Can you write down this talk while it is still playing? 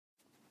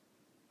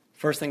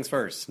First things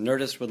first,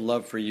 Nerdist would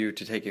love for you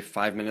to take a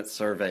 5-minute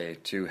survey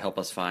to help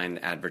us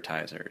find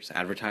advertisers.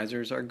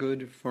 Advertisers are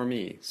good for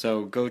me.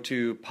 So go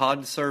to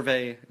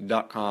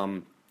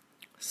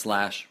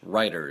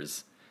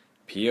podsurvey.com/writers,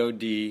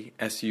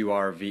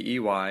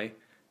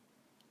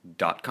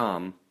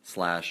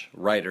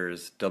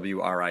 podsurvey.com/writers,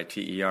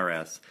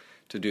 WRITERS,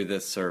 to do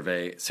this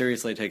survey.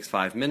 Seriously, it takes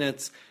 5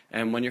 minutes,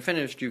 and when you're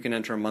finished, you can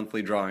enter a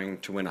monthly drawing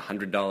to win a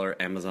 $100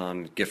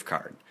 Amazon gift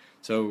card.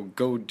 So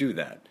go do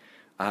that.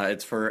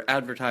 It's for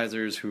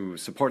advertisers who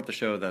support the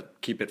show,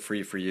 that keep it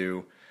free for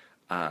you.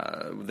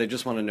 They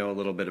just want to know a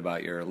little bit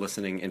about your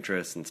listening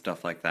interests and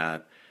stuff like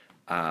that.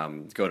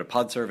 Go to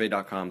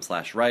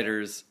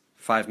podsurvey.com/writers,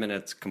 5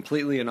 minutes,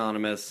 completely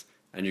anonymous,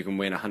 and you can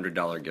win a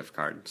 $100 gift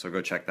card. So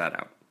go check that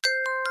out.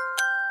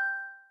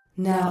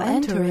 Now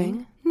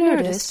entering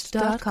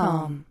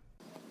Nerdist.com.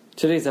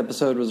 Today's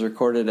episode was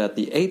recorded at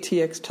the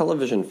ATX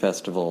Television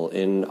Festival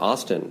in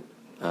Austin.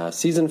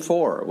 Season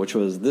 4, which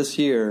was this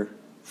year,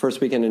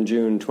 first weekend in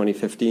June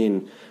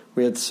 2015.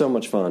 We had so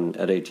much fun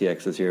at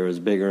ATX this year. It was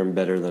bigger and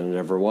better than it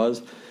ever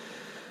was.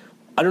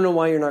 I don't know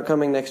why you're not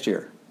coming next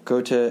year.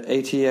 Go to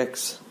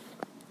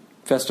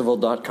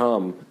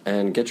atxfestival.com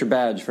and get your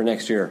badge for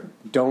next year.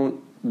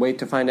 Don't wait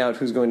to find out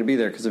who's going to be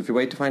there, because if you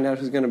wait to find out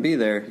who's going to be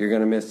there, you're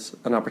going to miss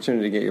an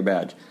opportunity to get your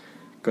badge.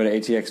 Go to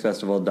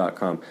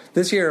atxfestival.com.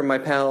 This year, my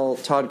pal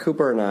Todd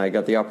Cooper and I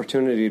got the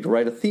opportunity to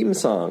write a theme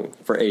song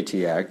for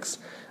ATX.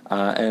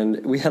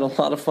 And we had a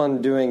lot of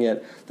fun doing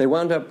it. They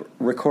wound up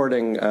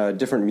recording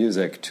different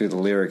music to the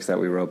lyrics that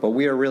we wrote, but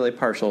we are really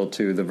partial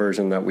to the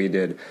version that we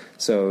did.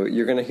 So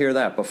you're going to hear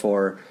that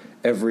before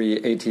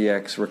every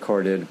ATX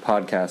recorded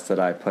podcast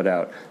that I put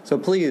out. So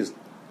please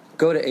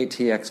go to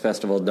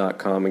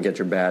atxfestival.com and get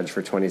your badge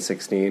for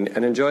 2016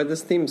 and enjoy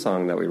this theme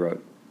song that we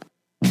wrote.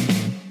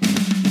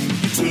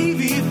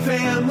 TV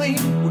family,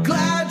 we're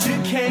glad you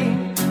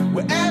came,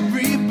 where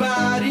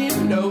everybody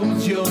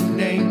knows your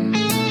name.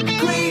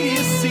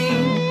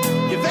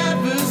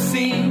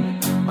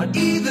 On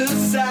either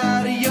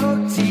side of your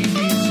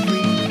TV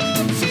screen,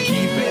 so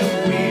keep it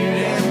weird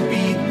and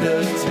beat the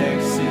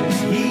Texas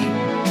heat.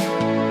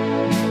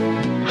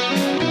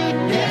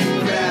 And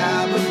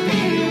grab a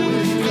beer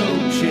with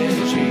Coach and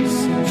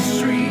Jason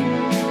Street.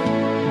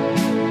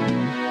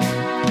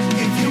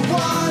 If you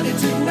wanted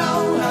to know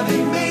how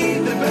they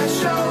made the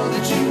best show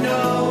that you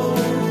know,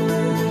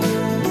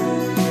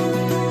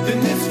 then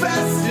this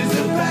fest is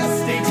the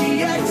best.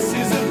 ATX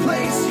is a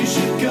place you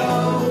should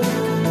go.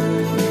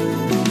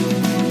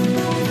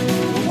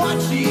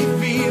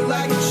 TV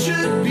like it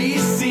should be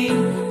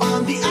seen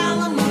on the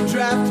Alamo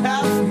Draft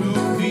House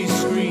movie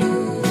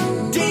screen.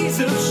 Days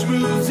of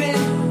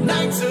schmoozing,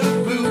 nights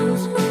of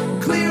booze,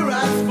 clear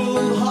eyes,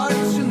 full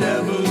hearts you'll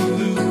never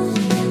lose.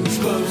 As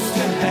close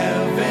to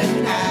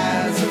heaven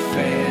as a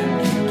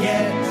fan can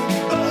get.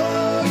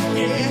 Oh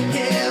yeah,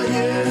 hell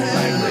yeah.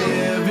 Like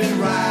living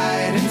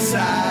right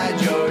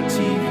inside your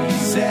TV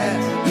set.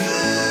 Ooh,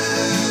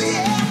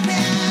 yeah,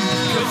 man.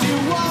 'Cause you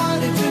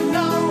wanted to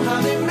know how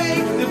they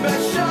make the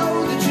best show.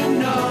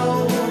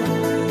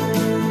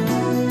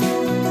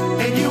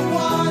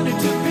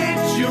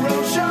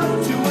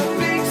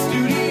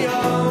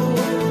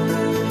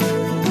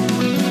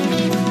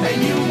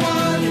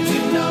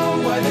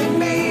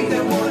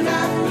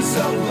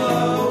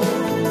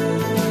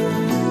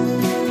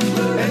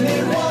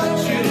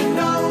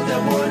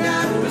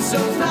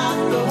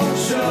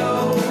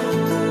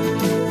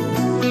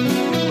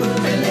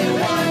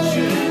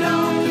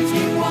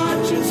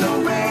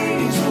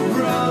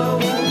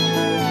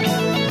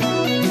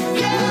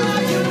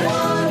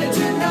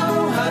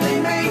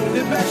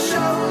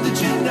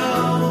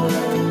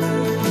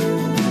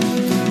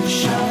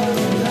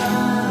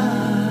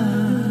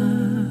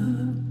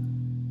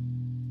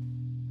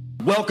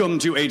 Welcome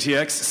to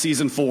ATX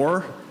Season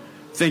 4.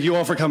 Thank you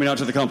all for coming out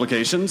to the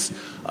complications.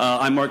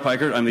 I'm Mark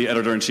Pikert. I'm the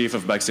editor-in-chief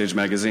of Backstage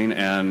Magazine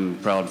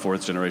and proud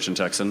fourth-generation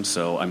Texan,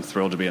 so I'm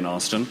thrilled to be in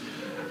Austin.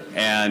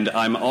 And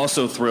I'm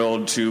also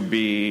thrilled to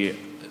be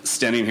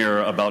standing here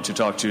about to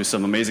talk to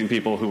some amazing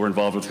people who were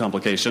involved with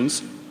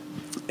complications,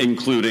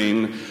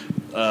 including,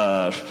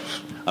 I'm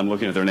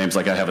looking at their names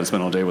like I haven't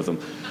spent all day with them,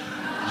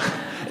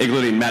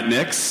 including Matt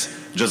Nix,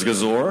 Jessica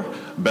Zor,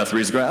 Beth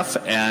Riesgraf,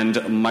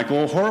 and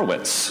Michael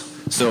Horowitz.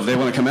 So if they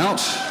want to come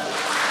out.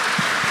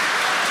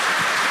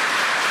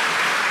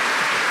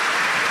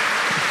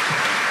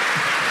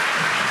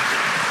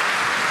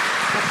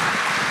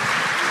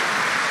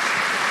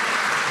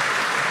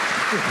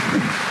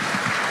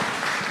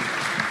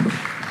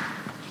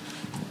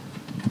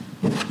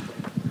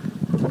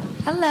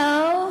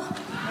 Hello.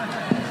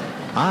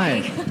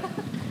 Hi.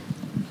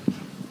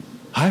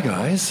 Hi,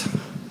 guys.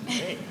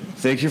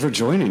 Thank you for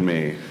joining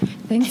me.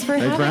 Thanks for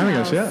having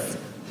us. Yeah.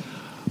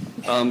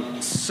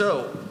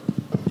 So,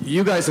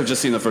 you guys have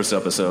just seen the first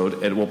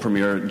episode. It will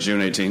premiere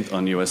June 18th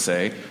on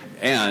USA.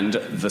 And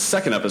the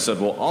second episode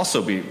will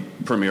also be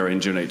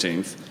premiering June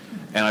 18th.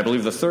 And I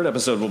believe the third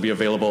episode will be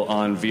available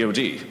on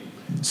VOD.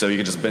 So you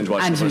can just binge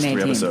watch the first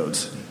 3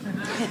 episodes.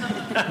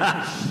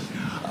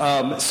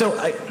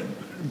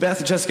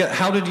 Beth, Jessica,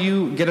 how did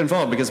you get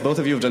involved? Because both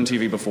of you have done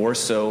TV before,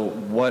 so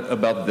what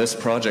about this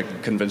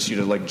project convinced you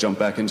to like jump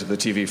back into the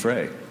TV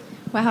fray?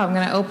 Wow, I'm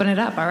going to open it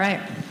up. All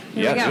right.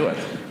 Here we go. Do it.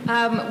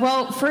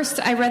 Well, first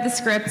I read the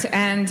script,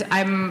 and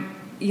I'm,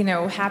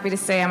 happy to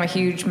say I'm a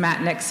huge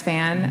Matt Nix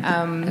fan.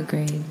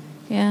 Agreed.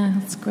 Yeah,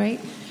 that's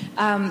great.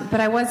 But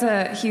I was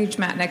a huge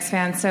Matt Nix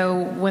fan,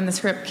 so when the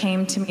script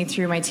came to me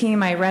through my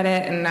team, I read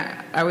it, and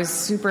I was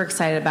super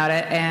excited about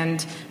it,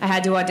 and I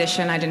had to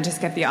audition. I didn't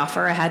just get the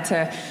offer. I had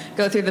to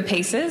go through the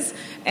paces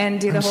and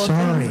do the whole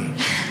thing.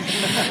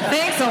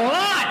 Thanks a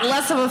lot.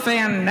 Less of a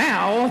fan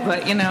now,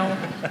 but, no,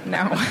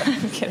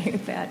 I'm kidding.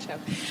 Bad joke.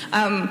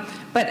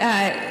 But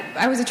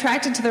I was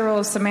attracted to the role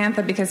of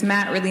Samantha because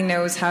Matt really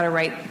knows how to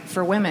write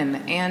for women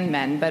and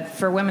men, but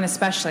for women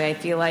especially. I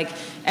feel like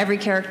every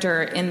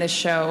character in this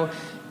show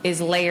is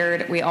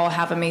layered. We all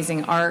have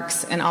amazing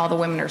arcs, and all the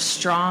women are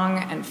strong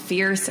and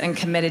fierce and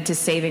committed to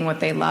saving what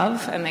they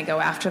love, and they go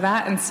after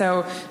that. And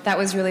so that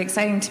was really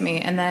exciting to me.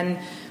 And then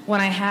when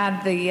I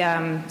had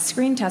the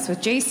screen test with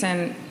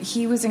Jason,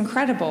 he was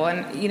incredible.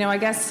 And, I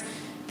guess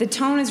the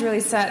tone is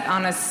really set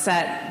on a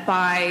set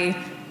by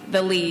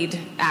the lead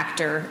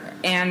actor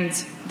and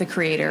the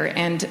creator,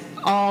 and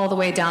all the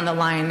way down the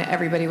line,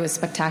 everybody was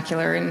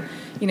spectacular. And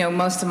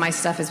most of my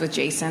stuff is with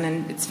Jason,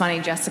 and it's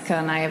funny, Jessica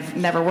and I have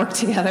never worked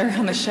together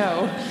on the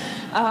show,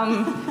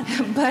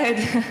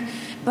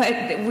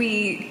 but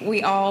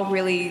we all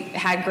really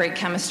had great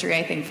chemistry,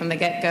 I think, from the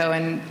get-go,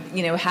 and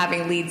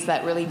having leads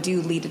that really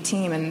do lead a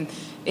team, and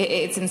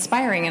it's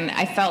inspiring. And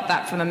I felt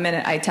that from the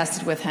minute I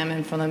tested with him,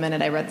 and from the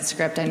minute I read the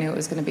script, I knew it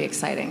was going to be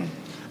exciting.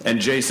 And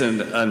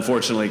Jason,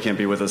 unfortunately, can't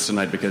be with us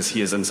tonight because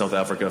he is in South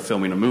Africa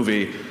filming a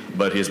movie,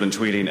 but he's been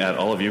tweeting at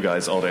all of you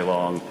guys all day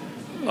long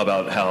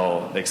about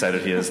how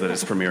excited he is that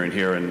it's premiering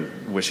here,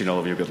 and wishing all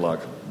of you good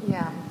luck.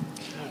 Yeah.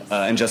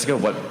 And Jessica,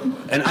 what?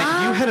 And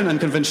you had an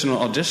unconventional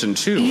audition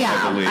too. Yeah,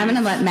 I believe. I'm going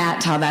to let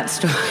Matt tell that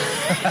story.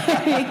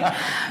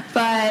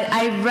 But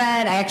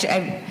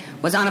I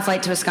was on a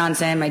flight to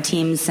Wisconsin. My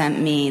team sent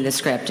me the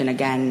script, and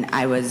again,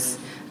 I was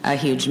a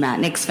huge Matt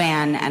Nix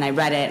fan, and I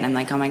read it, and I'm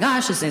like, oh my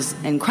gosh, this is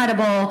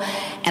incredible.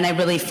 And I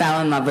really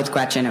fell in love with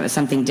Gretchen. It was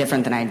something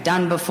different than I'd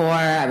done before.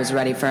 I was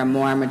ready for a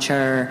more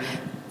mature,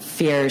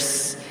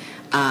 fierce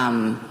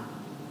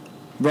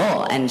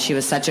role, and she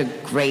was such a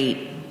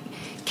great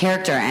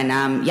character. And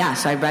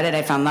so I read it,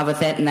 I fell in love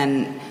with it, and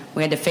then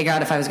we had to figure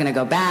out if I was going to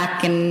go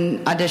back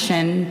and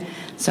audition.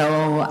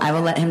 So I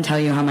will let him tell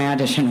you how my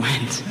audition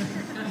went.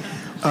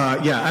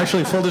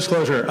 Actually, full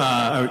disclosure,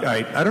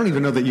 I don't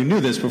even know that you knew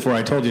this before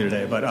I told you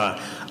today, but I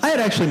had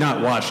actually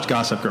not watched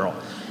Gossip Girl.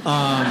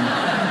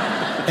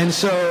 And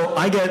so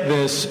I get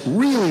this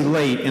really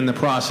late in the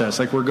process.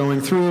 Like, we're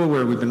going through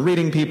where we've been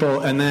reading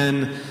people, and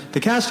then the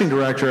casting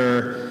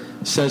director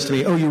says to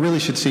me, oh, you really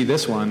should see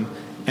this one.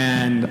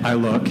 And I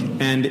look,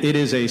 and it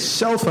is a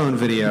cell phone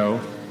video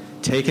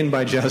taken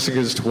by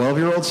Jessica's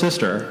 12-year-old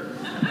sister.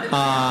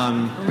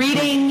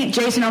 Reading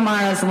Jason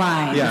O'Mara's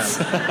lines.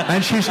 Yeah,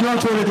 and she's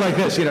notated like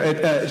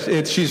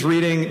this. She's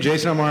reading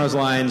Jason O'Mara's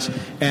lines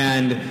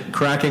and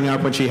cracking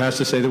up when she has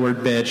to say the word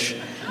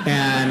bitch,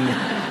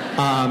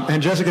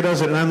 and Jessica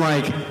does it, and I'm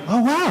like,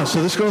 oh wow,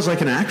 so this girl's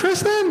like an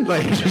actress then?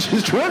 Like,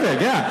 she's terrific,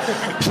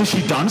 yeah. So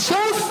she done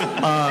stuff?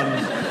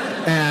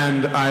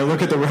 And I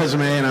look at the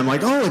resume, and I'm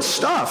like, oh, it's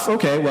stuff.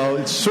 Okay, well,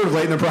 it's sort of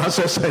late in the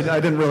process. I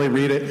didn't really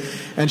read it.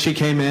 And she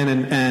came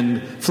in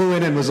and flew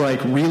in and was,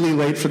 like, really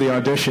late for the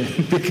audition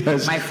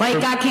because... My flight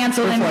got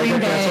canceled in Green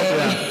Bay.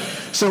 Yeah.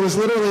 So it was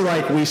literally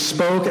like we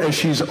spoke as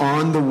she's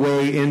on the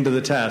way into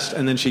the test,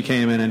 and then she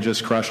came in and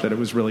just crushed it. It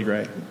was really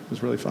great. It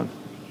was really fun.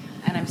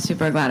 And I'm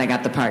super glad I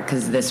got the part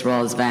because this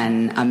role has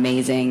been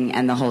amazing,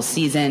 and the whole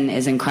season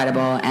is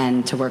incredible,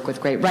 and to work with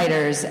great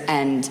writers,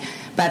 and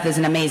Beth is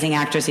an amazing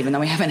actress, even though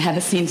we haven't had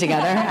a scene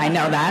together. I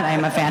know that. I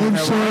am a fan of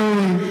her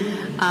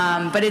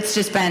work. But it's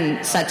just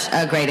been such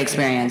a great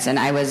experience, and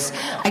I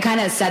kind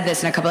of said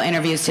this in a couple of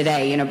interviews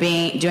today.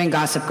 Doing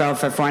Gossip Girl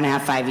for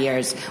 4.5, 5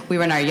 years, we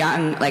were in our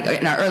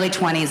in our early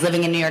 20s,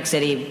 living in New York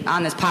City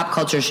on this pop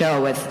culture show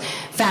with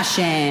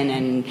fashion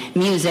and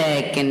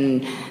music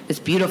and this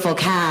beautiful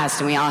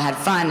cast, and we all had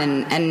fun.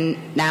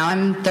 And now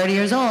I'm 30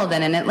 years old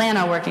and in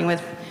Atlanta working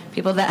with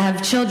people that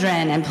have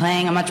children and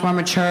playing a much more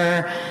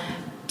mature,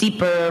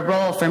 deeper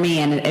role for me,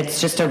 and it's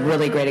just a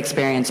really great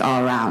experience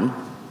all around.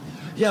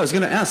 Yeah, I was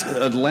going to ask,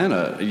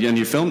 Atlanta, and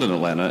you filmed in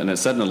Atlanta, and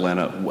it's set in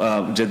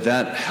Atlanta. Did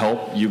that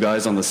help you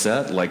guys on the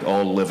set, like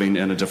all living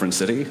in a different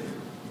city?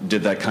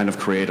 Did that kind of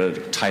create a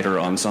tighter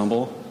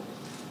ensemble?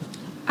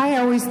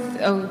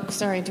 Oh,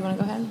 sorry, do you want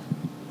to go ahead?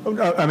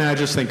 I mean, I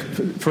just think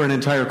for an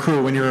entire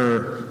crew,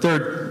 there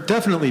are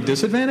definitely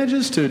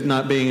disadvantages to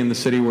not being in the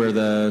city where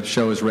the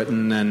show is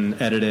written and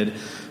edited,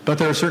 but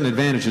there are certain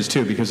advantages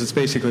too, because it's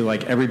basically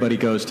like everybody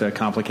goes to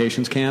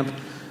complications camp,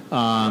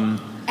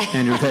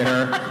 and you're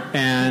there,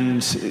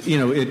 and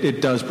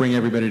it does bring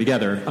everybody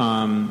together,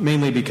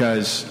 mainly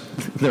because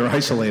they're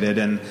isolated.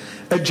 And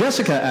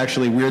Jessica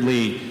actually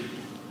weirdly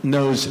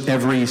knows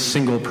every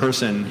single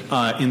person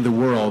in the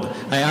world.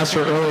 I asked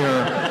her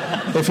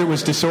earlier, if it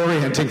was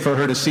disorienting for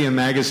her to see a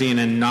magazine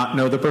and not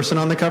know the person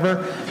on the cover.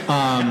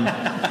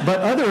 But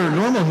other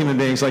normal human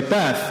beings like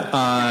Beth,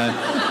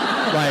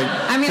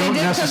 I mean, I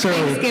did cook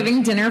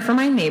Thanksgiving dinner for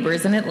my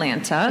neighbors in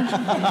Atlanta.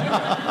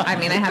 I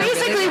mean, I had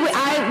basically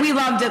we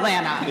loved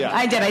Atlanta. Yeah.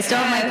 I did. I still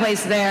have my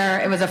place there.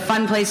 It was a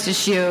fun place to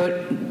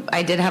shoot.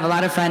 I did have a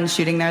lot of friends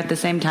shooting there at the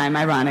same time,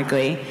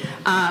 ironically.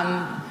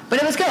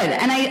 But it was good.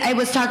 And I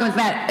was talking with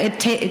Matt. It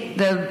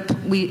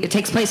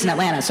takes place in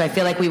Atlanta, so I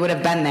feel like we would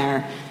have been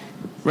there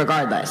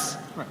regardless.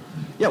 Right.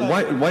 Yeah.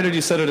 Why did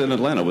you set it in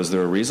Atlanta? Was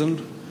there a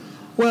reason?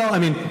 Well, I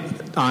mean,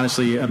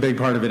 honestly, a big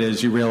part of it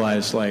is you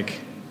realize, like,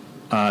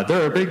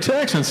 there are big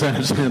tax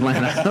incentives in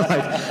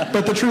Atlanta.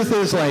 But the truth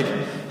is, like,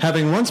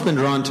 having once been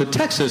drawn to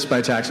Texas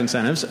by tax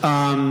incentives,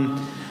 I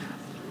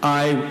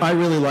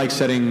really like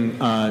setting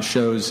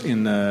shows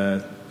in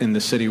the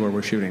city where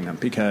we're shooting them,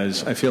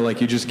 because I feel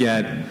like you just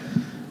get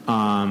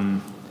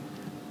a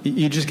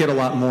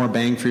lot more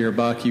bang for your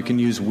buck. You can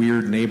use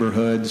weird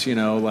neighborhoods,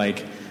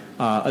 like.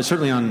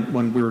 Certainly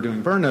when we were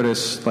doing Burn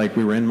Notice, like,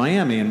 we were in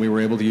Miami, and we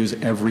were able to use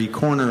every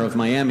corner of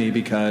Miami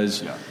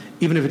because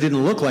even if it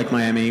didn't look like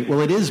Miami,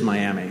 well, it is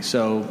Miami.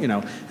 So,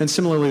 and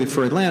similarly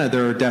for Atlanta,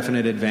 there are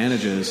definite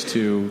advantages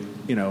to,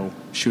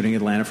 shooting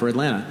Atlanta for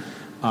Atlanta.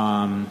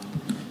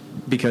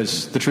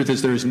 Because the truth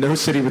is, there is no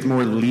city with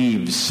more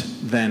leaves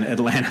than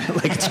Atlanta.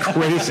 Like, it's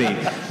crazy.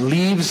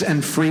 Leaves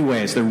and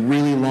freeways, they're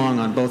really long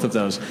on both of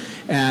those.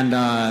 And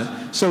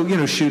so,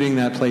 shooting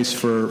that place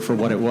for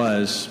what it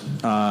was,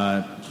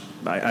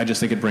 I just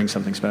think it brings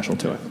something special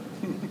to it.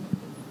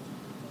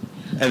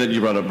 And then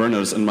you brought up Burn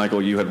Notice, and Michael,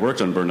 you had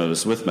worked on Burn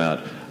Notice with Matt.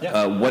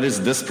 Yeah. What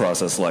is this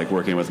process like,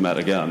 working with Matt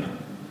again?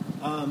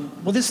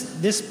 Well,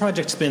 this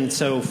project's been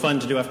so fun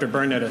to do after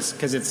Burn Notice,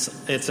 because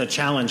it's a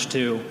challenge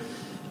to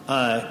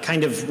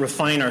kind of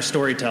refine our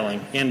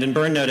storytelling. And in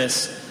Burn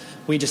Notice,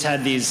 we just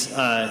had these.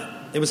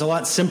 It was a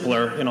lot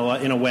simpler in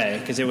a way,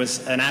 because it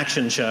was an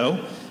action show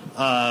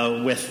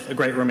with a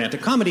great romantic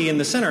comedy in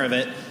the center of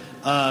it.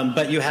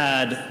 But you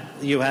had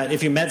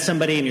if you met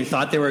somebody and you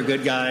thought they were a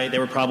good guy, they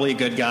were probably a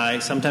good guy.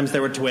 Sometimes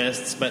there were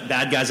twists, but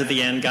bad guys at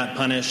the end got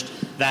punished.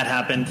 That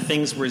happened.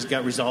 Things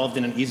got resolved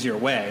in an easier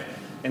way.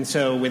 And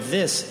so with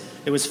this,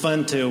 it was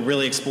fun to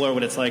really explore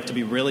what it's like to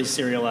be really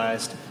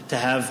serialized, to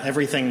have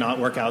everything not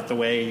work out the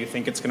way you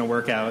think it's going to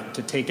work out,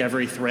 to take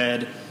every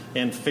thread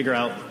and figure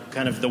out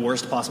kind of the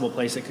worst possible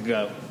place it could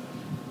go.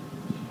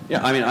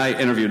 Yeah, I mean, I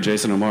interviewed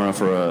Jason O'Mara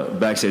for a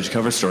backstage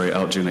cover story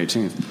out June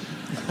 18th.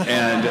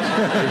 And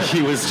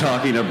he was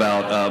talking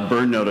about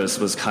Burn Notice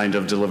was kind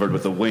of delivered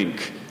with a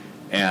wink,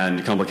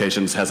 and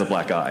Complications has a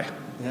black eye.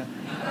 Yeah.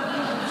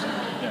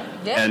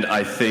 And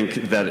I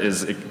think that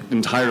is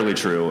entirely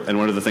true. And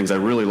one of the things I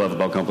really love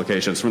about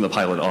Complications from the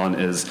pilot on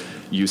is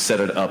you set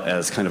it up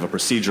as kind of a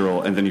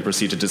procedural, and then you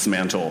proceed to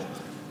dismantle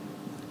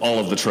all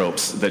of the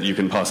tropes that you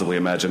can possibly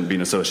imagine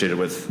being associated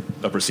with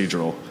a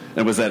procedural.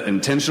 And was that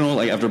intentional?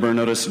 Like, after Burn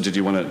Notice, did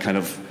you want to kind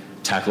of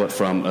tackle it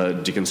from a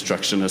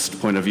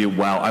deconstructionist point of view?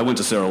 Wow, I went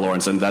to Sarah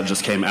Lawrence and that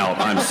just came out.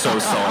 I'm so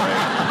sorry.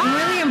 I'm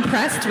really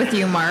impressed with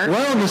you, Mark.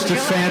 Well, Mr.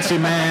 Fancy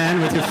Man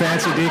with your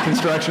fancy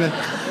deconstruction.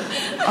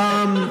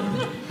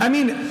 I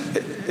mean,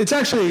 it's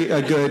actually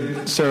a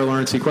good Sarah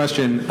Lawrence-y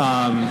question. No,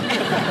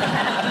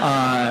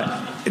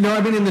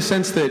 I mean, in the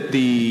sense that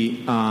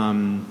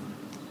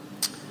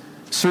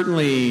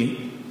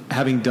certainly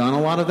having done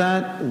a lot of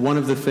that, one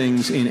of the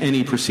things in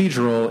any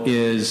procedural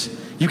is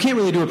you can't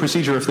really do a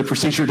procedure if the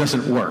procedure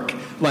doesn't work.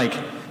 Like,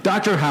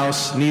 Dr.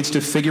 House needs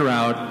to figure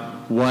out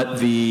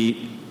what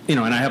and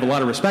I have a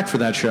lot of respect for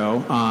that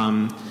show,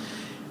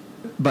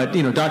 but,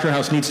 Dr.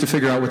 House needs to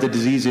figure out what the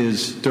disease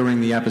is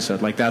during the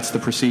episode. Like, that's the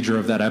procedure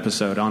of that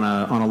episode. On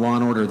a Law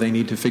and Order, they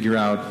need to figure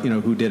out,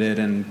 who did it,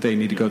 and they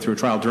need to go through a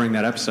trial during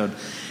that episode.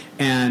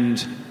 And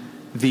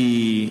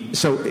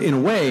so in a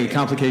way,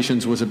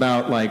 Complications was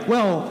about, like,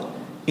 well,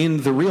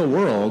 in the real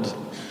world,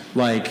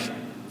 like,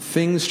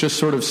 things just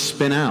sort of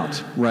spin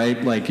out,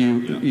 right? Like,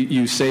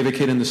 you save a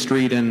kid in the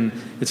street, and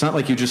it's not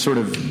like you just sort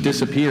of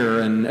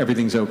disappear and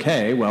everything's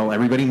okay. Well,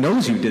 everybody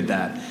knows you did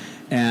that,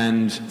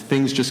 and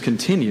things just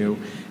continue.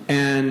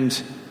 And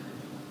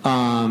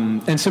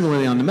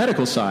similarly on the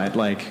medical side,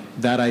 like,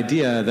 that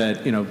idea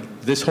that,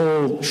 this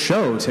whole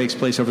show takes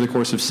place over the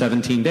course of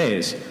 17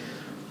 days.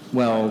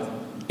 Well,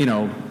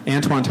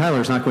 Antoine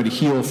Tyler is not going to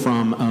heal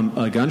from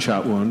a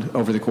gunshot wound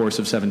over the course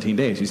of 17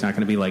 days. He's not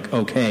going to be, like,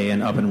 okay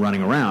and up and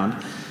running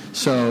around.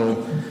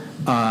 So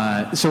in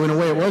a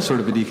way, it was sort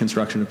of a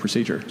deconstruction of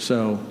procedure.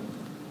 So,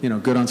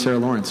 good on Sarah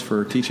Lawrence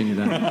for teaching you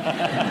that.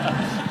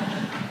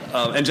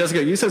 And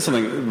Jessica, you said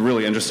something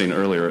really interesting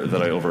earlier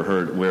that I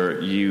overheard, where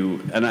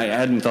and I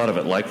hadn't thought of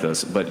it like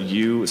this, but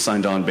you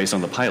signed on based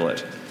on the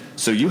pilot.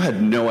 So you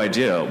had no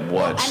idea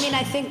what... Well, I mean,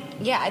 I think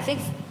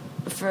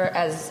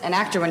as an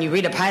actor, when you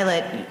read a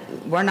pilot,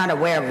 we're not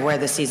aware of where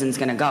the season's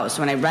going to go.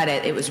 So when I read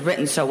it, it was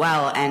written so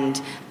well. And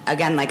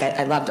again, like,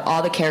 I loved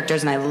all the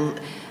characters, and I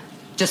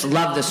just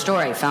loved the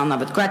story. Fell in love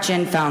with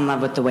Gretchen, fell in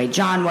love with the way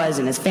John was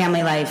in his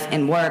family life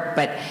and work,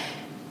 but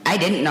I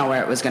didn't know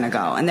where it was going to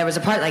go. And there was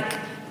a part, like,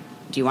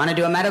 do you want to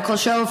do a medical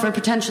show for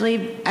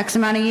potentially X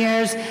amount of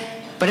years?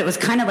 But it was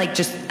kind of like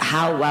just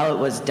how well it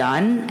was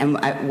done and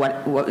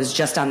what was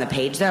just on the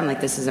page there. I'm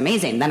like, this is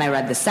amazing. Then I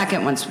read the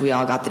second, once we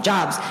all got the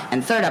jobs,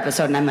 and third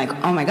episode, and I'm like,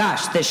 oh my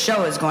gosh, this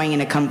show is going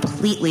in a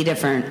completely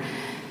different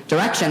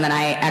direction than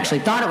I actually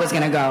thought it was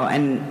going to go.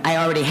 And I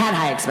already had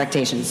high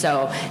expectations.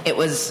 So it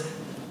was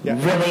really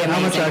amazing.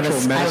 How much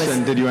actual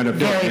medicine did you end up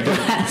doing? Very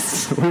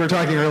blessed. We were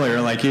talking earlier,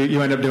 like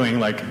you end up doing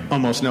like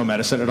almost no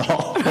medicine at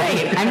all.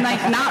 Right. I'm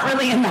like not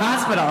really in the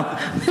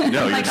hospital.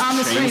 No, like you're on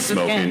the chain streets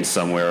smoking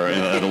somewhere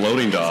at a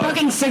loading dock.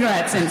 Smoking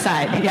cigarettes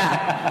inside.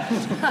 Yeah.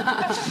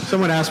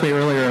 Someone asked me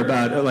earlier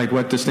about like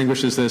what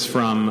distinguishes this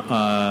from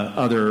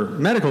other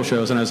medical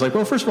shows, and I was like,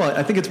 well, first of all,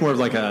 I think it's more of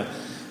like a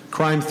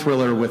crime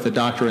thriller with a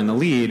doctor in the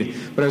lead.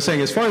 But I was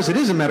saying, as far as it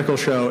is a medical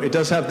show, it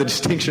does have the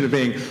distinction of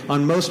being,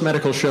 on most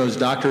medical shows,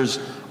 doctors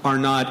are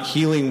not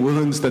healing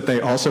wounds that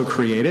they also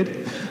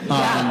created.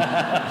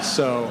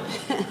 So,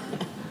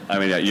 I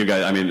mean, yeah, you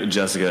guys. I mean,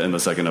 Jessica in the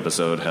second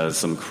episode has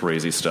some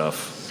crazy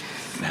stuff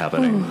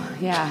happening. Ooh,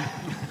 yeah,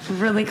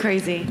 really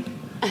crazy.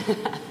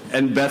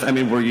 And Beth, I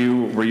mean, were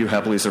you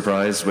happily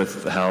surprised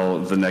with how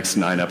the next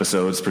 9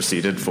 episodes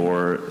proceeded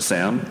for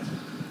Sam?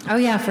 Oh,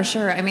 yeah, for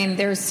sure. I mean,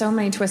 there's so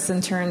many twists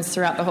and turns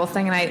throughout the whole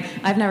thing, and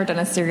I've never done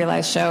a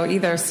serialized show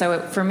either, so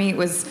for me it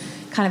was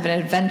kind of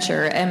an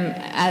adventure. And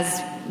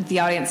as the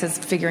audience is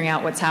figuring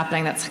out what's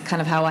happening, that's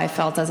kind of how I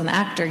felt as an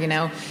actor, you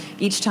know.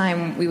 Each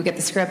time we would get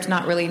the script,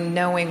 not really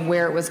knowing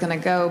where it was going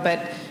to go,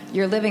 but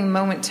you're living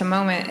moment to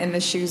moment in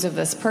the shoes of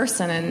this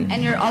person.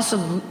 And you're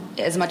also,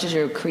 as much as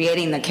you're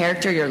creating the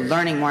character, you're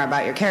learning more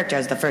about your character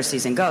as the first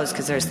season goes,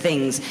 because there's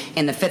things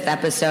in the 5th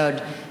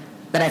episode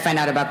that I find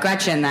out about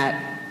Gretchen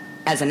that,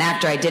 as an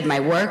actor, I did my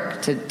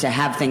work to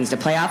have things to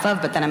play off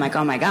of, but then I'm like,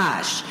 oh my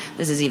gosh,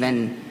 this is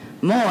even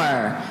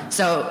more.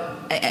 So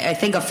I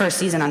think a first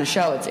season on a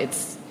show,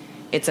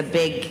 it's a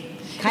big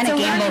kind of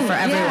gamble for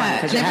everyone,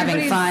 because you're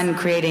having fun,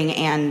 creating,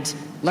 and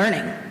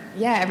learning.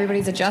 Yeah,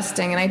 everybody's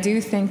adjusting, and I do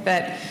think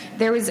that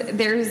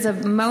there's a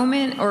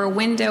moment or a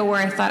window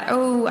where I thought,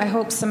 oh, I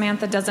hope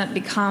Samantha doesn't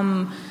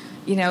become,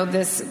 you know,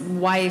 this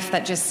wife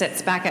that just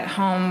sits back at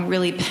home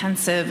really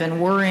pensive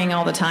and worrying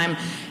all the time.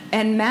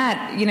 And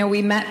Matt, you know,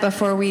 we met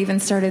before we even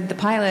started the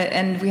pilot,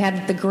 and we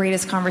had the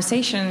greatest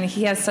conversation.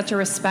 He has such a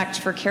respect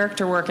for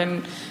character work,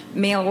 and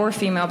male or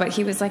female, but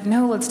he was like,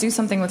 no, let's do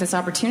something with this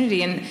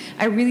opportunity. And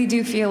I really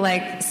do feel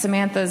like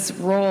Samantha's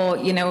role,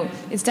 you know,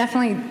 is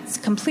definitely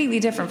completely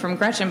different from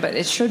Gretchen, but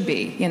it should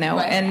be, you know.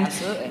 Right, and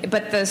absolutely.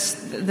 But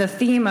the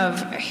theme of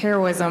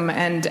heroism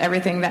and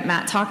everything that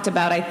Matt talked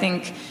about, I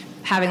think,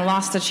 having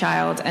lost a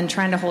child and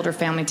trying to hold her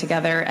family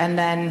together, and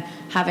then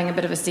having a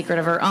bit of a secret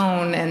of her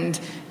own, and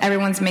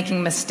everyone's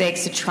making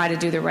mistakes to try to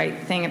do the right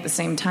thing at the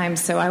same time.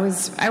 So I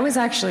was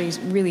actually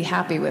really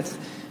happy with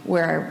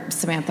where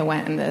Samantha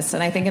went in this,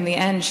 and I think in the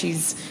end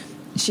she's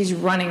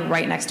running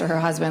right next to her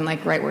husband,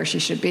 like right where she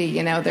should be.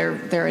 You know,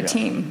 they're a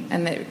team,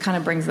 and it kind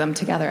of brings them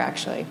together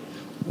actually.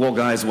 Well,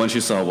 guys, once you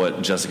saw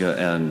what Jessica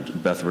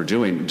and Beth were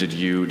doing,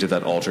 did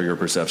that alter your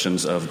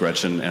perceptions of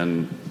Gretchen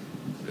and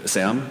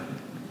Sam?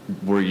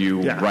 Were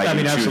you right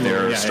into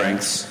their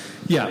strengths?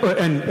 Yeah,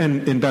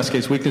 and in best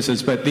case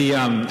weaknesses, but the...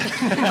 I mean,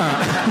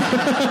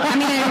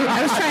 I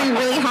was trying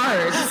really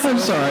hard. I'm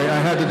sorry, I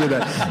had to do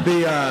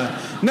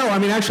that. No, I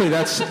mean, actually,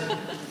 that's,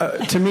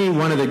 to me,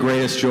 one of the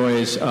greatest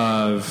joys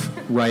of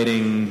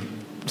writing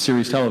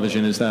series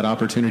television is that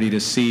opportunity to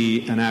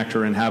see an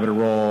actor inhabit a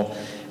role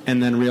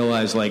and then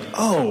realize, like,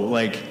 oh,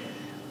 like,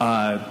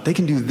 they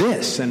can do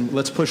this, and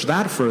let's push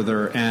that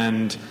further.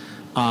 And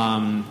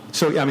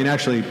so, I mean,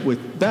 actually,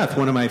 with Beth,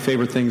 one of my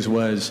favorite things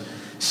was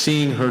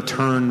seeing her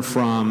turn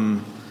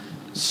from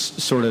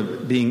sort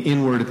of being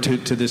inward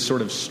to this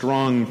sort of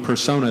strong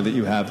persona that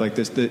you have, like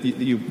this, that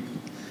you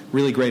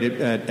really great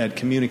at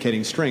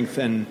communicating strength,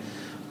 and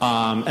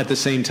at the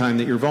same time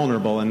that you're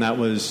vulnerable, and that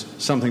was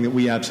something that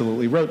we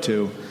absolutely wrote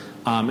to.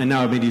 And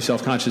now I've made you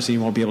self-conscious and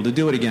you won't be able to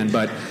do it again,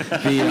 but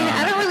I mean,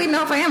 I don't really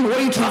know if I am. What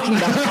are you talking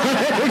about?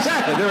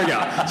 Exactly, there we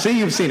go. See,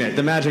 you've seen it.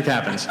 The magic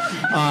happens.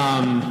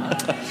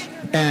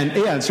 And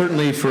yeah,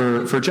 certainly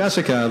for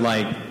Jessica,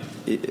 like,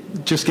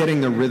 just getting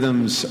the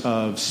rhythms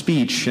of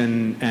speech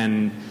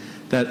and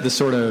that the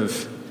sort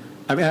of,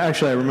 I mean,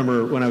 actually, I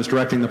remember when I was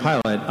directing the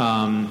pilot,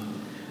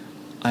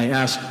 I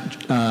asked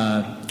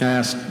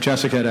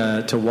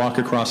Jessica to walk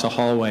across a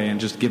hallway and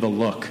just give a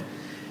look,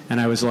 and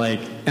I was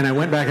like, and I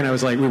went back and I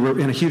was like, we were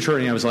in a huge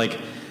hurry, and I was like,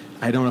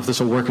 I don't know if this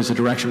will work as a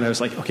direction. And I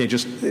was like, okay,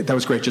 that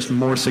was great, just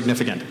more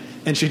significant.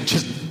 And she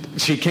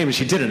came and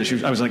she did it,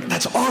 and I was like,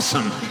 that's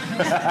awesome.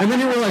 And then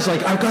you realize,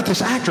 like, I've got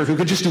this actor who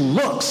could just do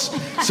looks,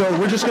 so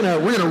we're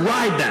gonna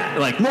ride that,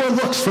 like, more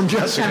looks from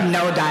Jessica. Have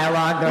no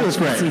dialogue. It was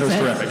great. It was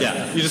terrific.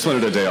 Yeah. You just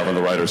wanted a day off in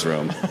the writer's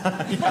room.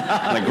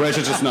 Like,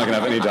 Gretchen's just not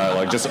gonna have any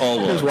dialogue, just all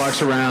looks. Just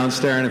walks around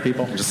staring at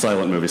people. Just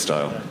silent movie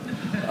style.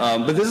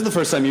 But this is the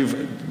first time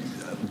you've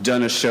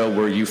done a show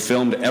where you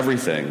filmed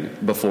everything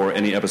before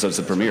any episodes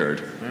had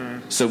premiered.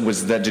 So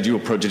did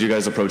you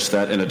guys approach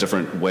that in a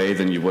different way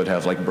than you would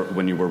have, like,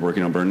 when you were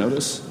working on Burn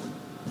Notice?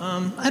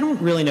 I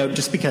don't really know,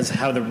 just because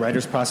how the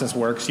writer's process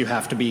works, you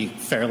have to be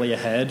fairly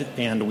ahead,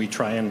 and we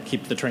try and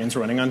keep the trains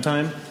running on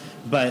time.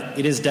 But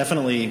it is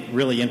definitely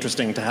really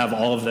interesting to have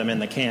all of them in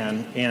the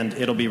can, and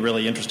it'll be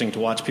really interesting to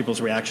watch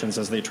people's reactions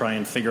as they try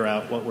and figure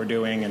out what we're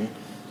doing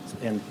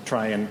and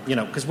try and,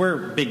 because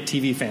we're big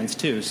TV fans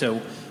too,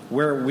 so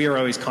we are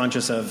always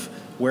conscious of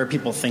where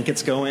people think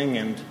it's going,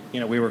 and,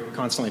 we were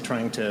constantly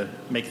trying to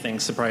make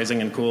things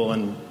surprising and cool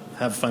and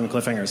have fun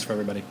cliffhangers for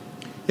everybody.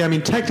 Yeah, I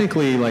mean,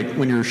 technically, like,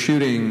 when you're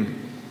shooting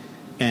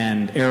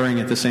and airing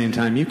at the same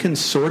time, you can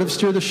sort of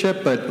steer the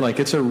ship, but, like,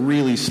 it's a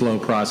really slow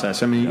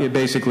process. I mean, it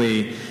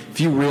basically, if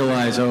you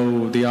realize,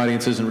 the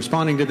audience isn't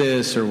responding to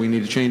this, or we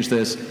need to change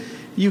this,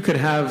 you could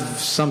have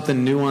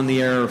something new on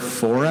the air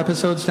 4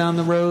 episodes down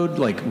the road,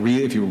 like,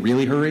 if you were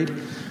really hurried.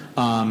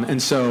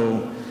 And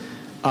so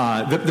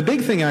the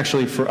big thing,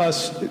 actually, for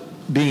us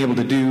being able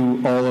to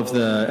do all of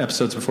the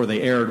episodes before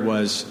they aired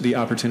was the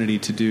opportunity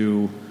to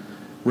do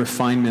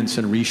refinements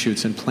and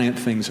reshoots and plant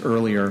things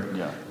earlier.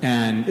 Yeah.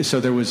 And so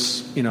there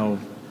was, when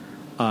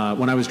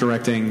I was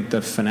directing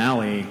the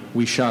finale,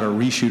 we shot a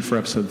reshoot for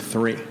episode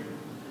 3.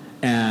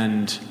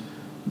 And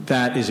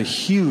that is a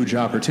huge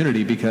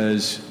opportunity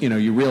because,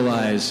 you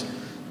realize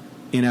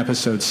in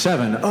episode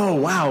 7, oh,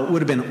 wow, it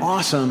would have been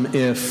awesome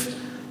if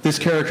this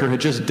character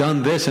had just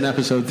done this in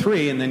episode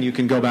 3, and then you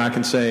can go back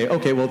and say,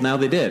 okay, well, now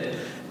they did.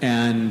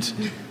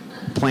 And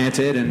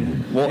planted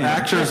and... Well,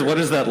 actors, what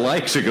is that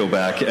like to go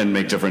back and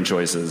make different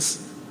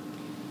choices?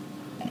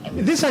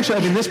 This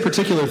actually, this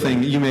particular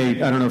thing,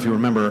 I don't know if you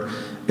remember,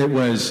 it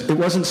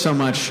wasn't so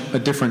much a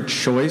different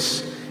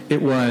choice,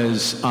 it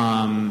was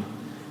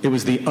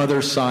the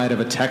other side of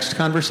a text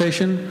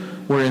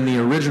conversation, where in the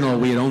original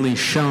we had only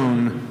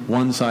shown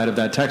one side of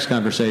that text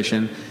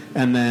conversation,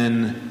 and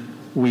then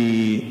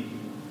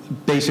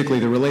basically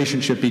the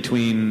relationship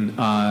between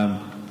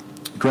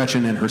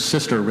Gretchen and her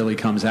sister really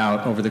comes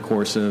out over the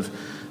course of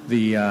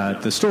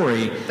the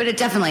story. But it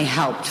definitely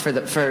helped for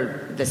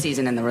the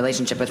season and the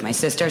relationship with my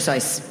sister. So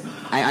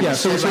I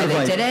understood why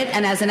they did it.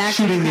 And as an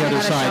actor, you kind of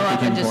got to show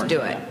up and just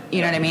do it.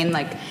 You know what I mean?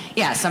 Like,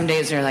 yeah, some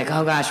days you're like,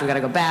 oh gosh, we got to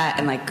go back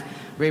and like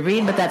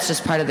reread, but that's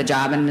just part of the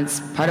job, and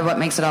it's part of what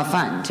makes it all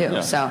fun too.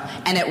 Yeah. So,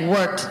 and it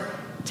worked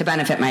to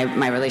benefit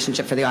my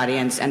relationship for the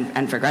audience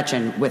and for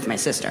Gretchen with my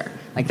sister.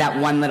 Like that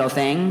one little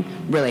thing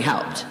really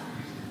helped.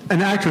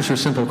 And actors are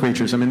simple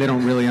creatures. They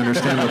don't really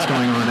understand what's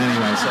going on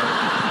anyway. So.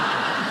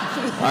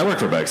 I work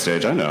for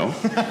Backstage, I know.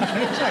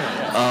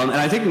 And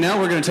I think now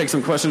we're going to take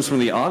some questions from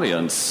the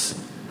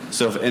audience.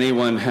 So if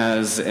anyone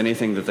has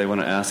anything that they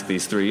want to ask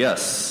these three,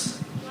 yes.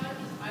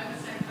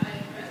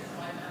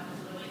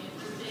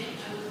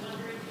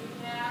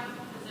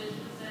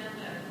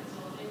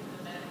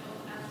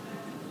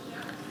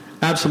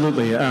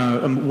 Absolutely.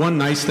 One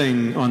nice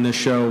thing on this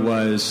show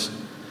was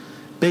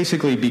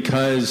basically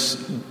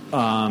because,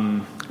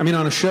 on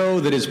a show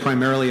that is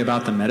primarily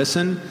about the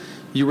medicine,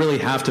 you really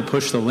have to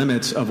push the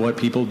limits of what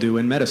people do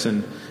in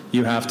medicine.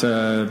 You have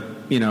to,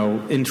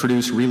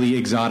 introduce really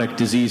exotic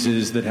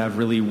diseases that have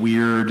really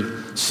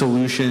weird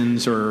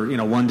solutions, or,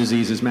 one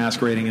disease is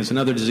masquerading as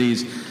another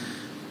disease.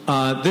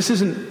 This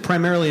isn't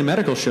primarily a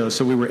medical show,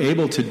 so we were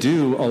able to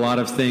do a lot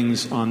of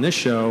things on this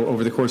show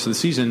over the course of the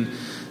season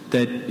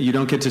that you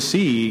don't get to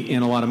see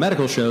in a lot of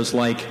medical shows,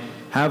 like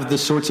have the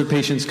sorts of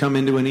patients come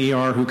into an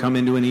ER who come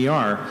into an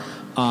ER.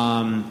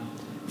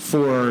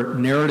 For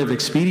narrative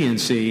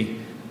expediency,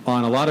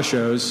 on a lot of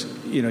shows,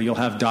 you'll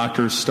have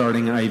doctors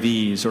starting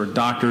IVs or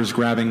doctors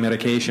grabbing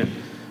medication.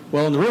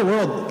 Well, in the real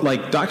world,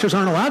 doctors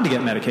aren't allowed to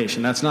get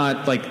medication. That's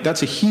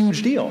a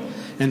huge deal.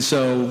 And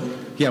so,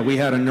 yeah, we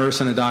had a nurse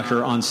and a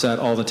doctor on set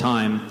all the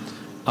time,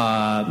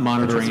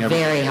 monitoring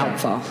everything. Very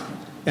helpful.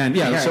 And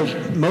yeah, so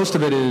most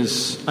of it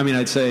is,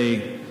 I'd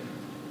say,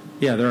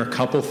 yeah, there are a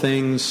couple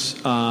things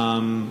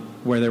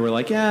where they were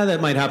like, yeah, that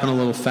might happen a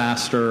little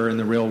faster in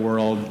the real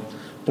world,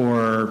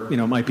 or,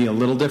 it might be a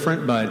little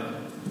different, but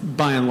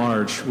by and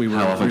large, we were...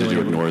 How often did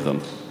you ignore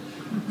them?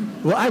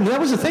 Well, that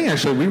was the thing,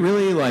 actually. We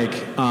really,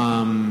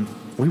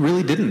 we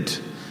really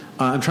didn't.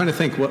 I'm trying to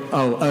think,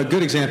 a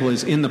good example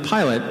is in the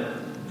pilot,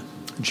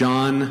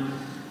 John,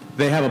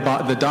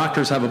 the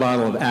doctors have a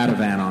bottle of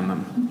Ativan on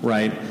them,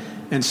 right?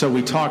 And so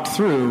we talked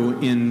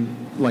through in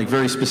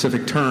very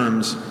specific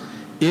terms,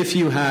 if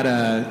you had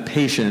a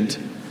patient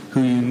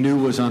who you knew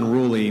was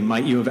unruly,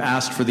 might you have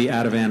asked for the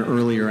Ativan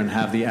earlier and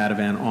have the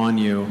Ativan on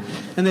you?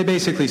 And they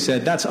basically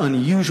said, that's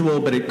unusual,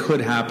 but it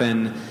could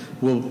happen.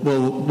 We'll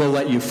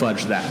let you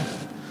fudge that.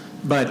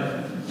 But,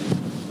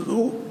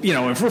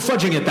 if we're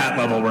fudging at that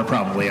level, we're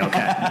probably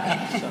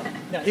okay. So,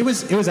 yeah, it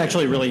was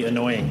actually really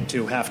annoying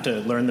to have to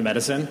learn the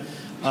medicine.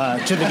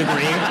 To the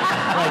degree,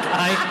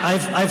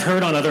 I've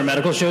heard on other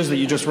medical shows that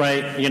you just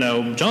write,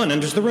 John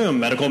enters the room,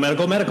 medical,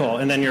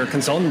 and then your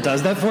consultant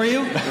does that for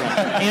you.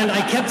 And I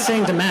kept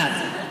saying to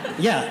Matt,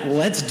 yeah,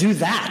 let's do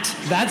that.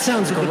 That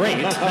sounds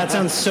great. That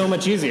sounds so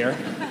much easier.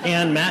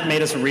 And Matt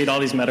made us read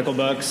all these medical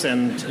books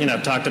and,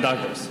 talk to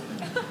doctors.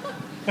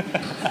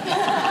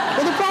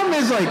 Well, the problem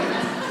is,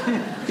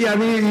 Yeah, I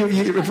mean,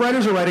 if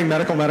writers are writing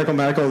medical, like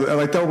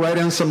they'll write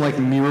in some like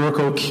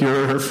miracle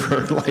cure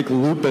for like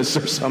lupus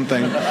or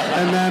something,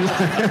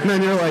 and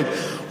then you're like,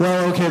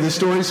 well, okay, the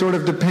story sort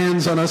of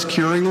depends on us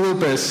curing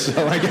lupus,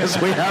 so I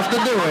guess we have to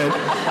do it,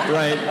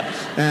 right?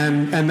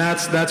 And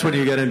that's when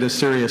you get into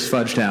serious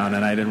fudge town,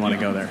 and I didn't want to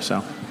go there.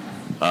 So,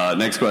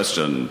 next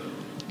question.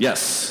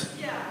 Yes.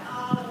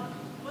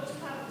 Once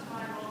upon a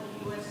time, all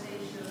the USA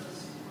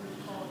shows were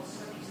called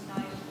Sunny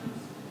Sky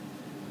shows.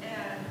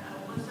 And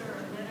was there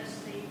a menace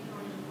state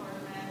during the part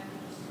of that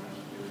when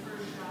your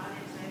first shot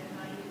exact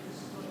night in the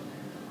scope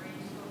and the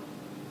rain scope?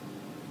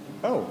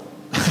 Oh.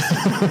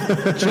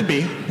 Should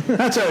be.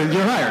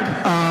 You're hired.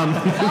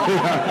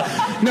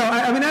 Yeah. No,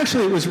 I mean,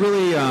 actually, it was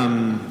really.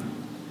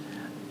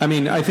 I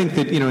mean, I think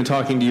that in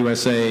talking to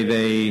USA,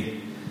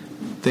 they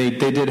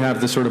did have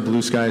the sort of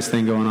blue skies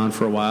thing going on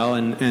for a while,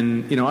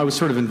 and I was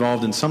sort of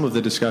involved in some of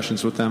the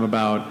discussions with them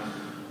about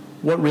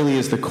what really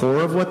is the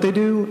core of what they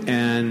do,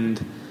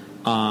 and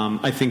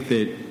I think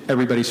that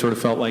everybody sort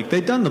of felt like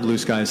they'd done the blue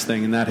skies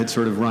thing, and that had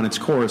sort of run its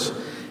course,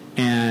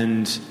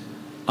 and.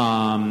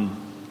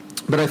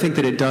 But I think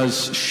that it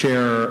does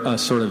share a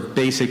sort of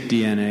basic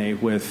DNA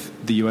with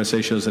the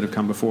USA shows that have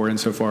come before,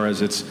 insofar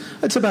as it's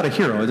about a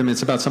hero. I mean,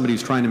 it's about somebody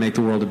who's trying to make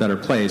the world a better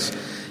place.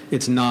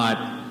 It's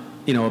not,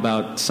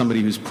 about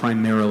somebody who's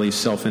primarily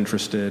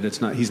self-interested.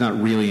 He's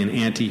not really an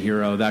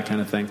anti-hero, that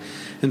kind of thing.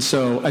 And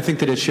so I think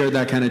that it shared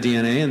that kind of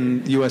DNA,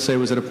 and USA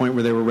was at a point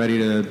where they were ready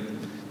to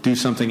do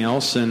something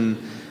else, and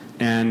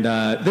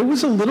there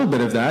was a little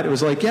bit of that. It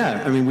was like,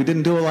 yeah, I mean, we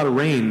didn't do a lot of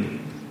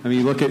rain. I mean,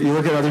 you look at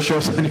other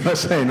shows on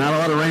USA, not a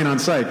lot of rain on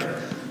Psych.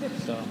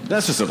 So.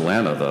 That's just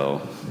Atlanta,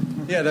 though.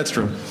 Yeah, that's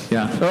true.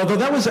 Yeah, although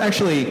that was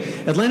actually,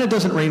 Atlanta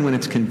doesn't rain when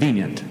it's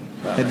convenient.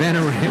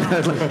 Atlanta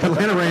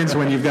rains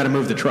when you've got to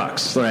move the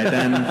trucks, right?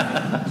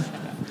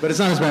 But it's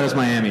not as bad as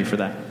Miami for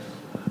that.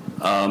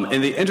 In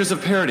the interest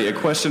of parody, a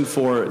question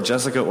for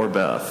Jessica or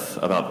Beth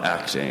about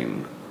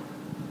acting.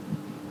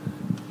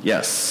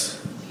 Yes.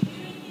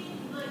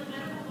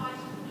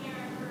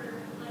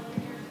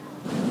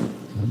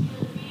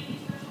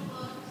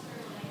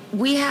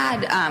 We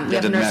had we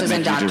have nurses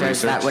and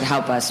doctors that would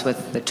help us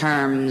with the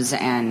terms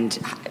and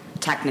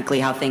technically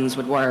how things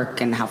would work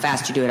and how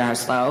fast you do it or how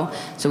slow.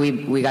 So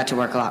we got to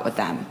work a lot with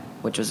them,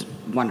 which was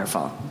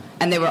wonderful.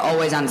 And they were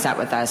always on set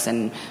with us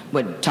and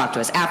would talk to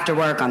us after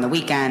work on the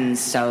weekends.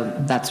 So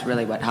that's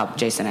really what helped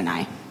Jason and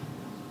I.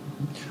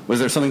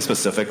 Was there something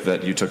specific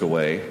that you took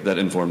away that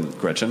informed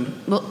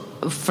Gretchen? Well,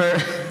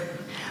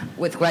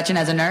 with Gretchen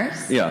as a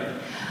nurse? Yeah.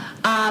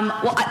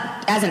 Well,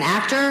 as an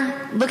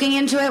actor, looking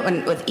into it,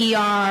 with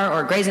ER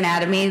or Grey's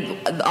Anatomy,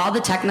 all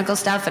the technical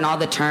stuff and all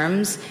the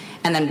terms,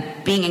 and then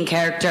being in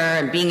character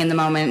and being in the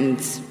moment,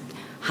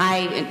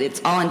 and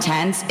it's all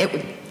intense.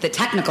 The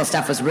technical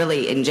stuff was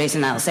really, and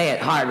Jason and I will say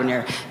it, hard when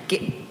you're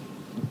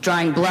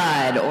drawing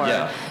blood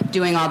or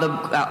doing all the,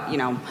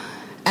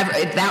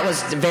 that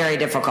was very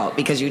difficult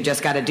because you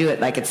just got to do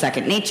it like it's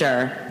second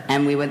nature,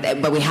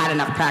 but we had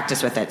enough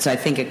practice with it, so I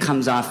think it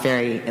comes off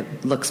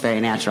it looks very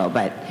natural,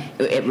 but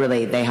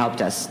they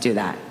helped us do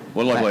that.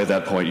 Well, luckily at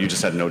that point you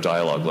just had no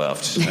dialogue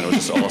left, and it was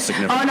just all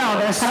significant. Oh no,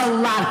 there's a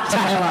lot of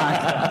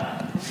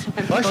dialogue.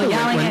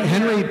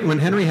 Actually, when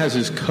Henry has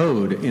his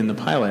code in the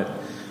pilot,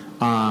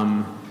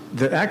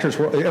 the actors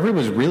everyone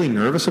was really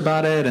nervous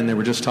about it, and they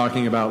were just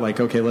talking about like,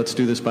 okay, let's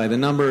do this by the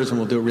numbers, and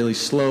we'll do it really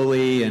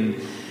slowly,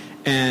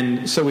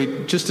 and so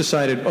we just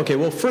decided, okay,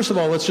 well, first of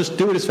all, let's just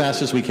do it as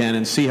fast as we can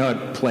and see how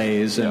it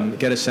plays and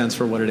get a sense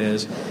for what it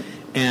is.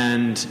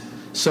 And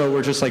so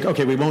we're just like,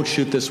 okay, we won't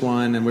shoot this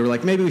one. And we were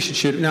like, maybe we should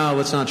shoot it. No,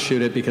 let's not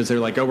shoot it because they're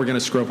like, oh, we're going to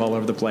screw up all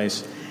over the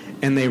place.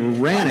 And they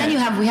ran it. And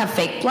then we have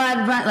fake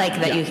blood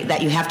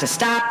that you have to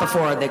stop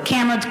before the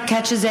camera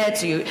catches it.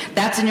 So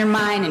that's in your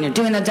mind, and you're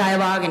doing the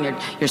dialogue, and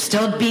you're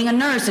still being a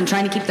nurse and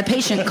trying to keep the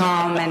patient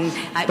calm. And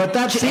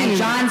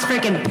John's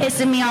freaking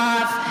pissing me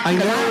off. I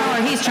don't know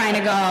where he's trying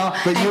to go.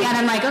 And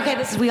I'm like,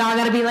 okay, we all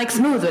got to be like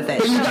smooth with it.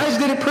 But you guys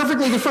did it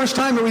perfectly the first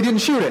time, but we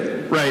didn't shoot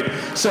it, right?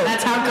 So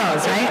that's how it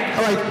goes, right?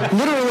 Like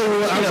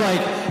literally, I was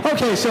like,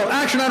 okay, so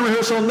action on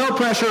rehearsal, no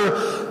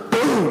pressure,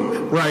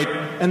 boom, right?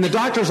 And the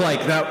doctor's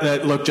like,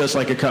 that looked just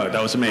like a code.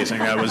 That was amazing.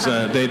 That was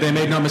they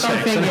made no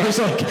mistakes. And it was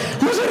like,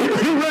 who's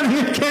anybody running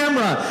a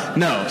camera?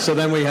 No. So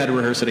then we had to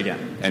rehearse it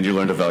again. And you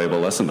learned a valuable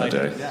lesson that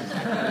day.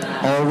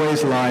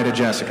 Always lie to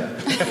Jessica.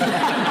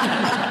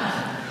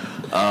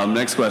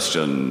 Next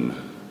question.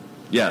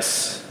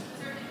 Yes.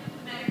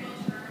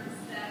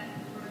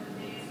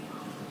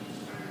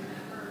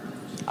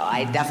 Oh,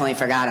 I definitely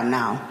forgot him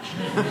now.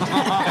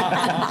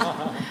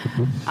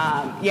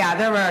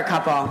 There were a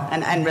couple,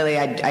 and really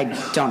I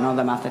don't know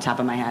them off the top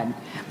of my head.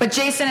 But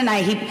Jason and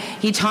I,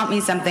 he taught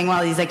me something.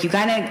 Well, he's like, you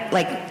gotta,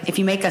 like, if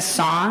you make a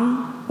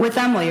song with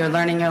them while you're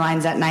learning your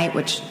lines at night,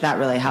 which that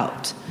really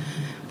helped.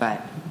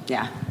 But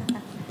yeah,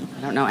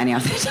 I don't know any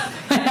of it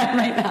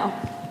right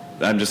now.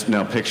 I'm just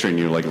now picturing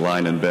you like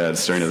lying in bed,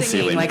 staring at the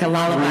ceiling, like a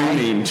lullaby.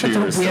 That's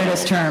the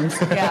weirdest terms.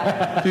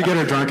 Yeah. If you get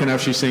her drunk enough,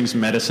 she sings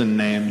medicine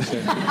names.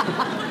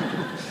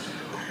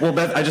 Well,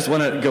 Beth, I just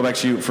want to go back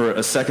to you for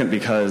a second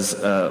because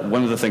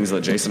one of the things that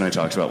Jason and I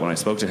talked about when I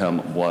spoke to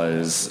him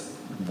was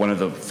one of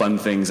the fun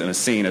things in a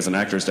scene as an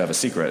actor is to have a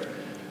secret.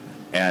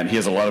 And he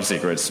has a lot of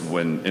secrets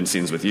when in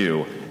scenes with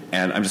you.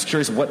 And I'm just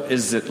curious, what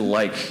is it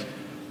like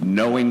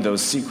knowing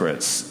those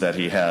secrets that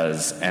he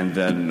has and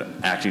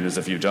then acting as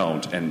if you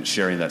don't and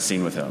sharing that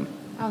scene with him?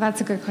 Oh,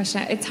 that's a good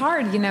question. It's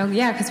hard,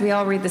 because we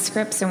all read the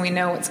scripts and we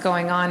know what's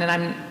going on, and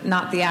I'm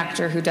not the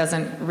actor who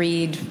doesn't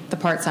read the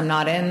parts I'm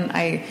not in.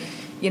 I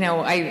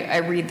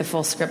read the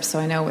full script, so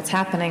I know what's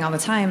happening all the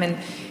time. And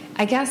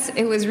I guess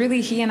it was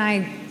really he and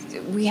I,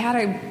 we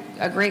had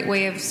a great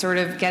way of sort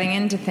of getting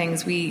into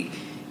things. We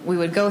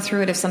would go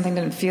through it. If something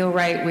didn't feel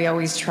right, we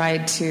always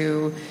tried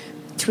to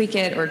tweak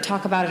it or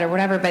talk about it or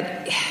whatever.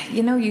 But,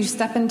 you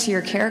step into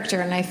your character,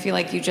 and I feel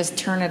like you just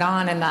turn it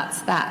on, and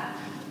that's that.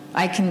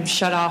 I can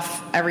shut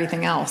off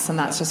everything else, and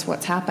that's just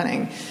what's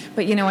happening.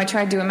 But, I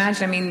tried to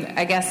imagine,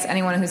 I guess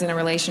anyone who's in a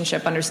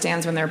relationship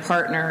understands when their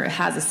partner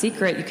has a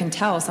secret, you can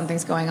tell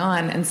something's going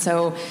on. And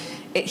so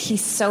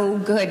he's so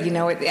good,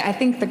 I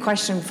think the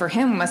question for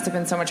him must have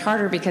been so much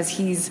harder because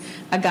he's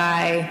a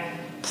guy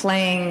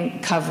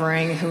playing,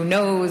 covering, who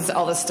knows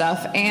all this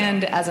stuff,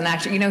 and as an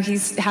actor,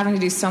 he's having to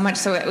do so much,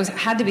 so it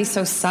had to be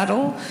so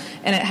subtle,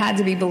 and it had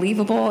to be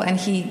believable, and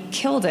he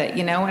killed it,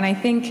 and I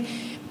think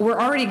we're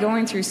already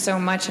going through so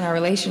much in our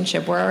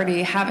relationship. We're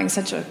already having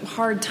such a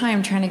hard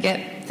time trying to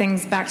get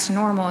things back to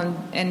normal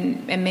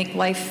and make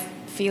life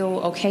feel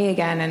okay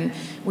again, and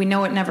we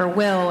know it never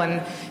will.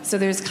 And so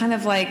there's kind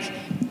of like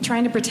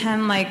trying to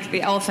pretend like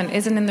the elephant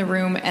isn't in the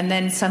room, and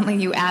then suddenly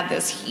you add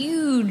this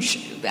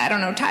huge,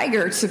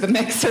 tiger to the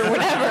mix or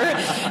whatever.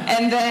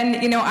 And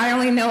then, I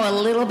only know a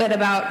little bit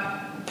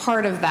about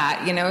part of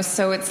that,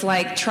 so it's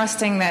like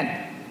trusting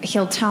that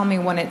he'll tell me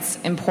when it's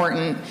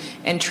important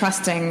and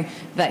trusting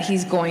that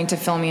he's going to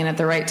fill me in at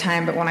the right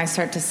time. But when I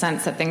start to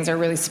sense that things are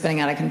really spinning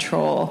out of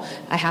control,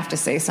 I have to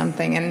say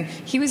something. And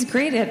he was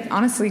great at,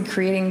 honestly,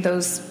 creating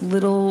those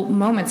little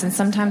moments. And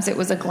sometimes it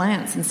was a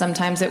glance, and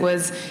sometimes it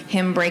was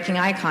him breaking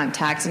eye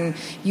contact. And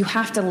you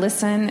have to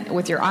listen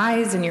with your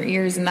eyes and your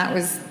ears. And that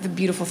was the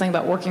beautiful thing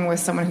about working with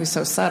someone who's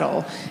so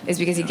subtle, is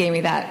because he gave me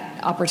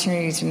that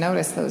opportunity to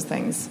notice those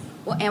things.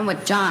 Well, and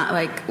with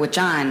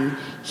John,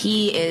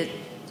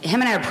 him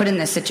and I are put in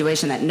this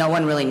situation that no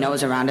one really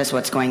knows around us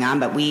what's going on,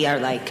 but we are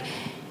like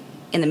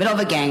in the middle of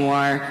a gang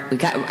war.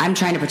 I'm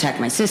trying to protect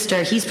my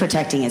sister. He's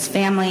protecting his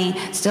family,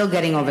 still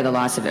getting over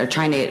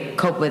trying to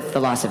cope with the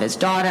loss of his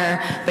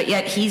daughter. But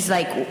yet he's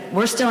like,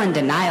 we're still in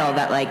denial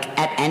that like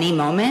at any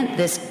moment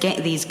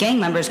these gang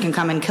members can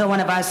come and kill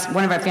one of us,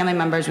 one of our family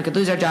members. We could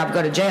lose our job,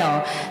 go to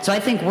jail. So I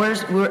think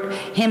we're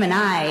him and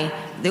I,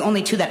 the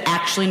only two that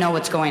actually know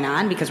what's going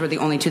on, because we're the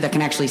only two that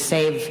can actually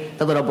save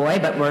the little boy,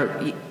 but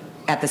we're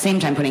at the same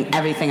time putting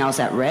everything else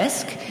at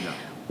risk. Yeah.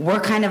 We're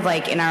kind of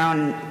like in our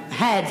own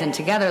heads and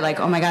together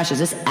like, oh my gosh, is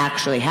this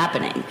actually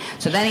happening?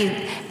 So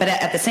then but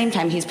at the same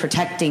time, he's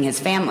protecting his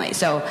family.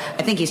 So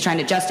I think he's trying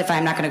to justify,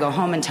 I'm not going to go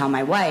home and tell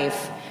my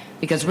wife,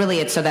 because really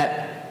it's so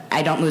that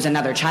I don't lose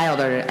another child,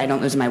 or I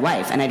don't lose my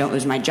wife, and I don't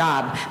lose my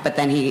job. But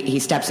then he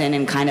steps in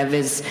and kind of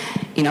is,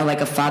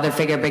 like a father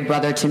figure, big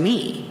brother to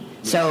me.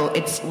 So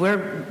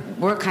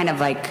we're kind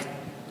of like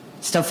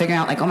still figuring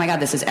out like, oh my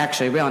God, this is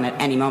actually real, and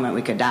at any moment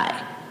we could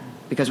die.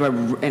 Because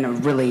we're in a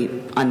really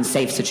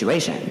unsafe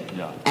situation.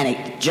 Yeah. And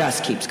it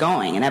just keeps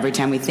going. And every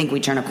time we think we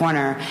turn a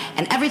corner,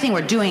 and everything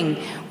we're doing,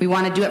 we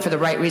want to do it for the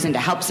right reason to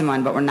help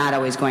someone, but we're not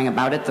always going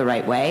about it the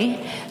right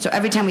way. So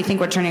every time we think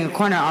we're turning a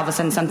corner, all of a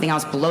sudden something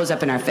else blows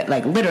up in our face,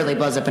 like literally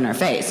blows up in our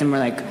face. And we're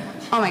like,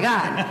 oh my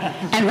God.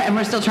 and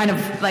we're still trying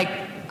to like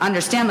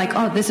understand like,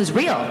 oh, this is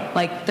real.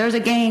 Like there's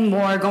a gang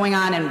war going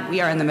on and we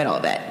are in the middle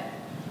of it.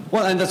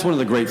 Well, and that's one of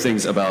the great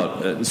things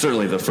about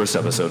certainly the first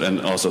episode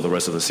and also the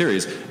rest of the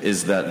series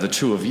is that the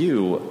two of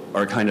you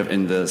are kind of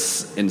in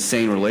this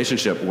insane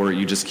relationship where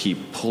you just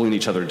keep pulling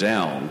each other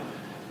down,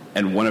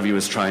 and one of you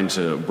is trying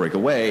to break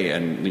away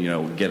and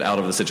get out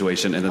of the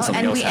situation, and then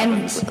something else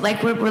happens. And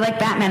like we're like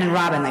Batman and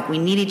Robin. Like we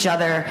need each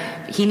other.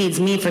 He needs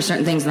me for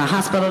certain things in the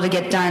hospital to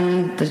get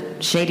done, the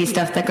shady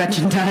stuff that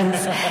Gretchen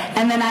does,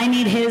 and then I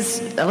need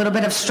a little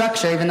bit of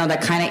structure, even though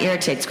that kind of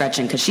irritates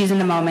Gretchen because she's in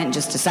the moment and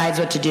just decides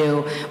what to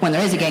do when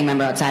there is a gang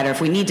member outside, or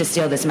if we need to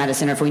steal this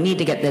medicine, or if we need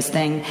to get this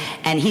thing,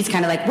 and he's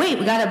kind of like, wait,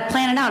 we got to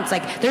plan it out. It's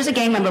like there's a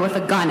gang member with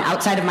a gun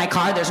outside of my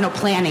car. There's no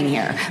planning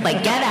here.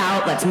 Like get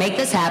out. Let's make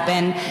this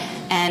happen.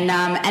 And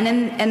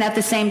at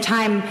the same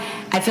time,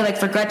 I feel like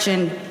for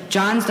Gretchen,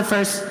 John's the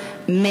first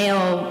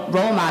male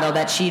role model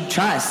that she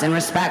trusts and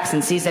respects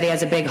and sees that he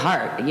has a big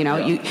heart.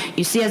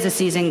 You see as the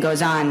season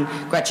goes on,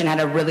 Gretchen had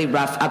a really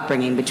rough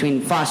upbringing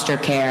between foster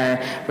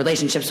care,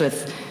 relationships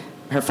with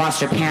her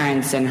foster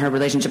parents, and her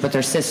relationship with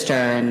her sister.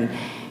 And,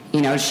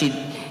 she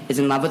is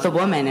in love with a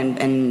woman,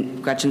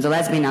 and Gretchen's a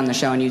lesbian on the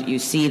show. And you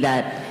see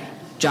that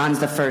John's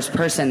the first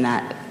person,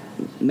 that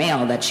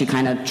male, that she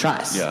kind of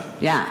trusts.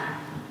 Yeah.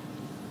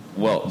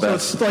 Well, so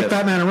it's like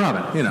Batman and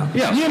Robin, Yeah,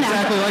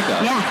 exactly like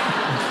Yeah.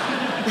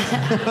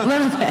 that. A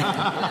little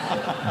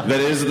bit. That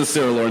is the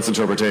Sarah Lawrence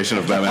interpretation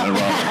of Batman and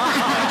Robin.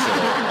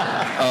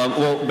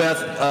 Well,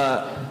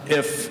 Beth,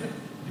 if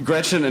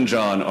Gretchen and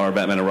John are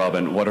Batman and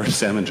Robin, what are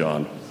Sam and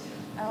John?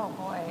 Oh,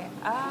 boy.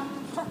 I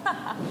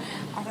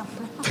don't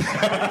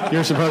know.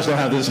 You're supposed to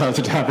have this off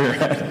the top of your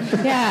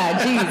head. Yeah,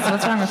 geez,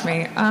 what's wrong with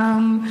me?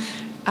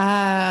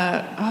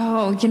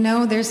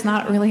 There's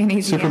not really an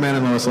easy Superman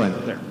and Lois Lane.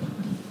 There.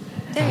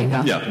 There you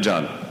go. Yeah,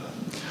 John.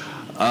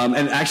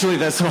 And actually,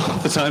 that's all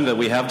the time that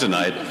we have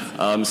tonight.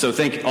 So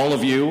thank all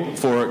of you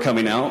for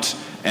coming out,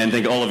 and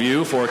thank all of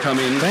you for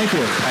coming. Thank you.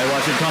 And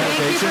watching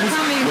Complications,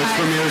 coming, which guys.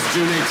 premieres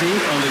June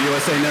 18th on the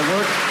USA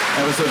Network,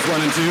 episodes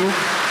 1 and 2.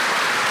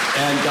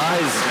 And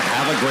guys,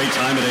 have a great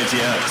time at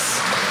ATX.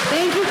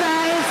 Thank you,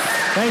 guys.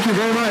 Thank you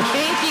very much.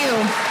 Thank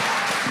you.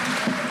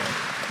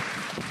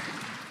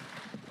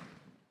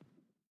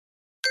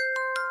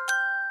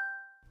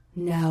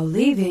 Now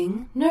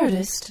leaving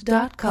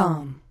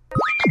Nerdist.com.